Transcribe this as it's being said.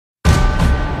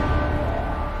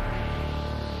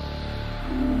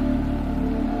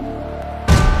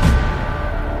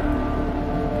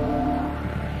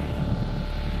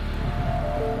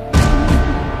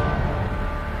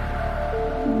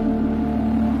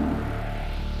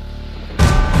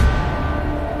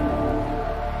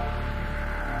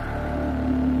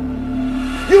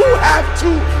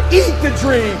to eat the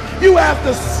dream. You have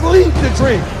to sleep the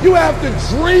dream. You have to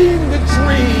dream the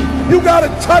dream. You gotta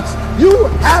touch, you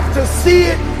have to see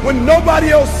it when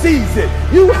nobody else sees it.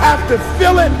 You have to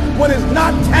feel it when it's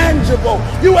not tangible.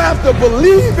 You have to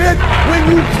believe it when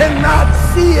you cannot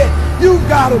see it. You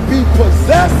gotta be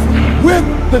possessed with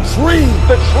the dream.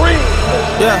 The dream.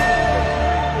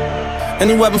 Yeah.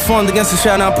 Any weapon formed against us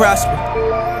shall not prosper.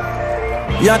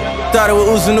 Y'all started with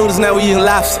oozing noodles, now we eating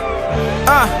lobster.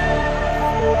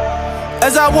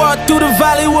 As I walk through the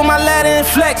valley with my ladder and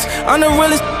flex, I'm the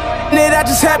realest nigga that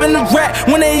just happened to rap.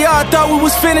 When they all thought we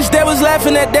was finished, they was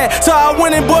laughing at that. So I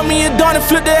went and bought me a dawn and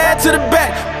flipped the hat to the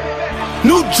back.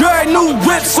 New drag, new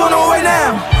whips on the way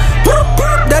now.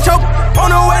 That's your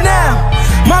on the way now.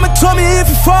 Mama told me if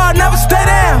you fall, never stay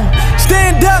down.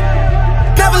 Stand up,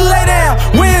 never lay down.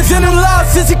 Wins and them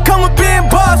losses, it come with being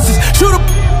bosses. Shoot a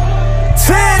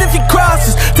 10 if he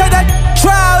crosses. Take that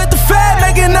trial at the Fed,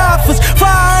 making offers.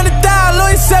 500,000,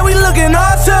 lawyer said we looking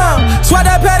awesome. Swat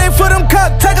that patty for them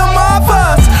cups, take them off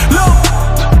us. Look,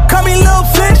 call me Little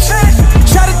Fish.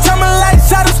 Shot a time of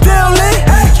lights out, I'm still lit.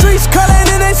 Streets calling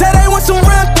and they say they want some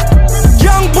real.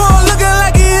 Young boy looking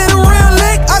like he hit a real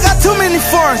lick. I got too many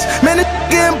foreigns, man, it's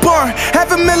getting boring.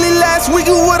 $500,000 last week,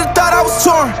 you would've thought I was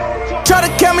torn. Try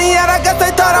to count me out, I guess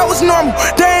they thought I was normal.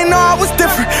 They ain't know I was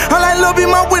different. I like Lil be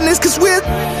my witness, cause we're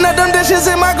not them dishes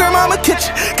in my grandmama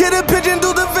kitchen. Get a pigeon,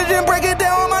 do the vision, break it down.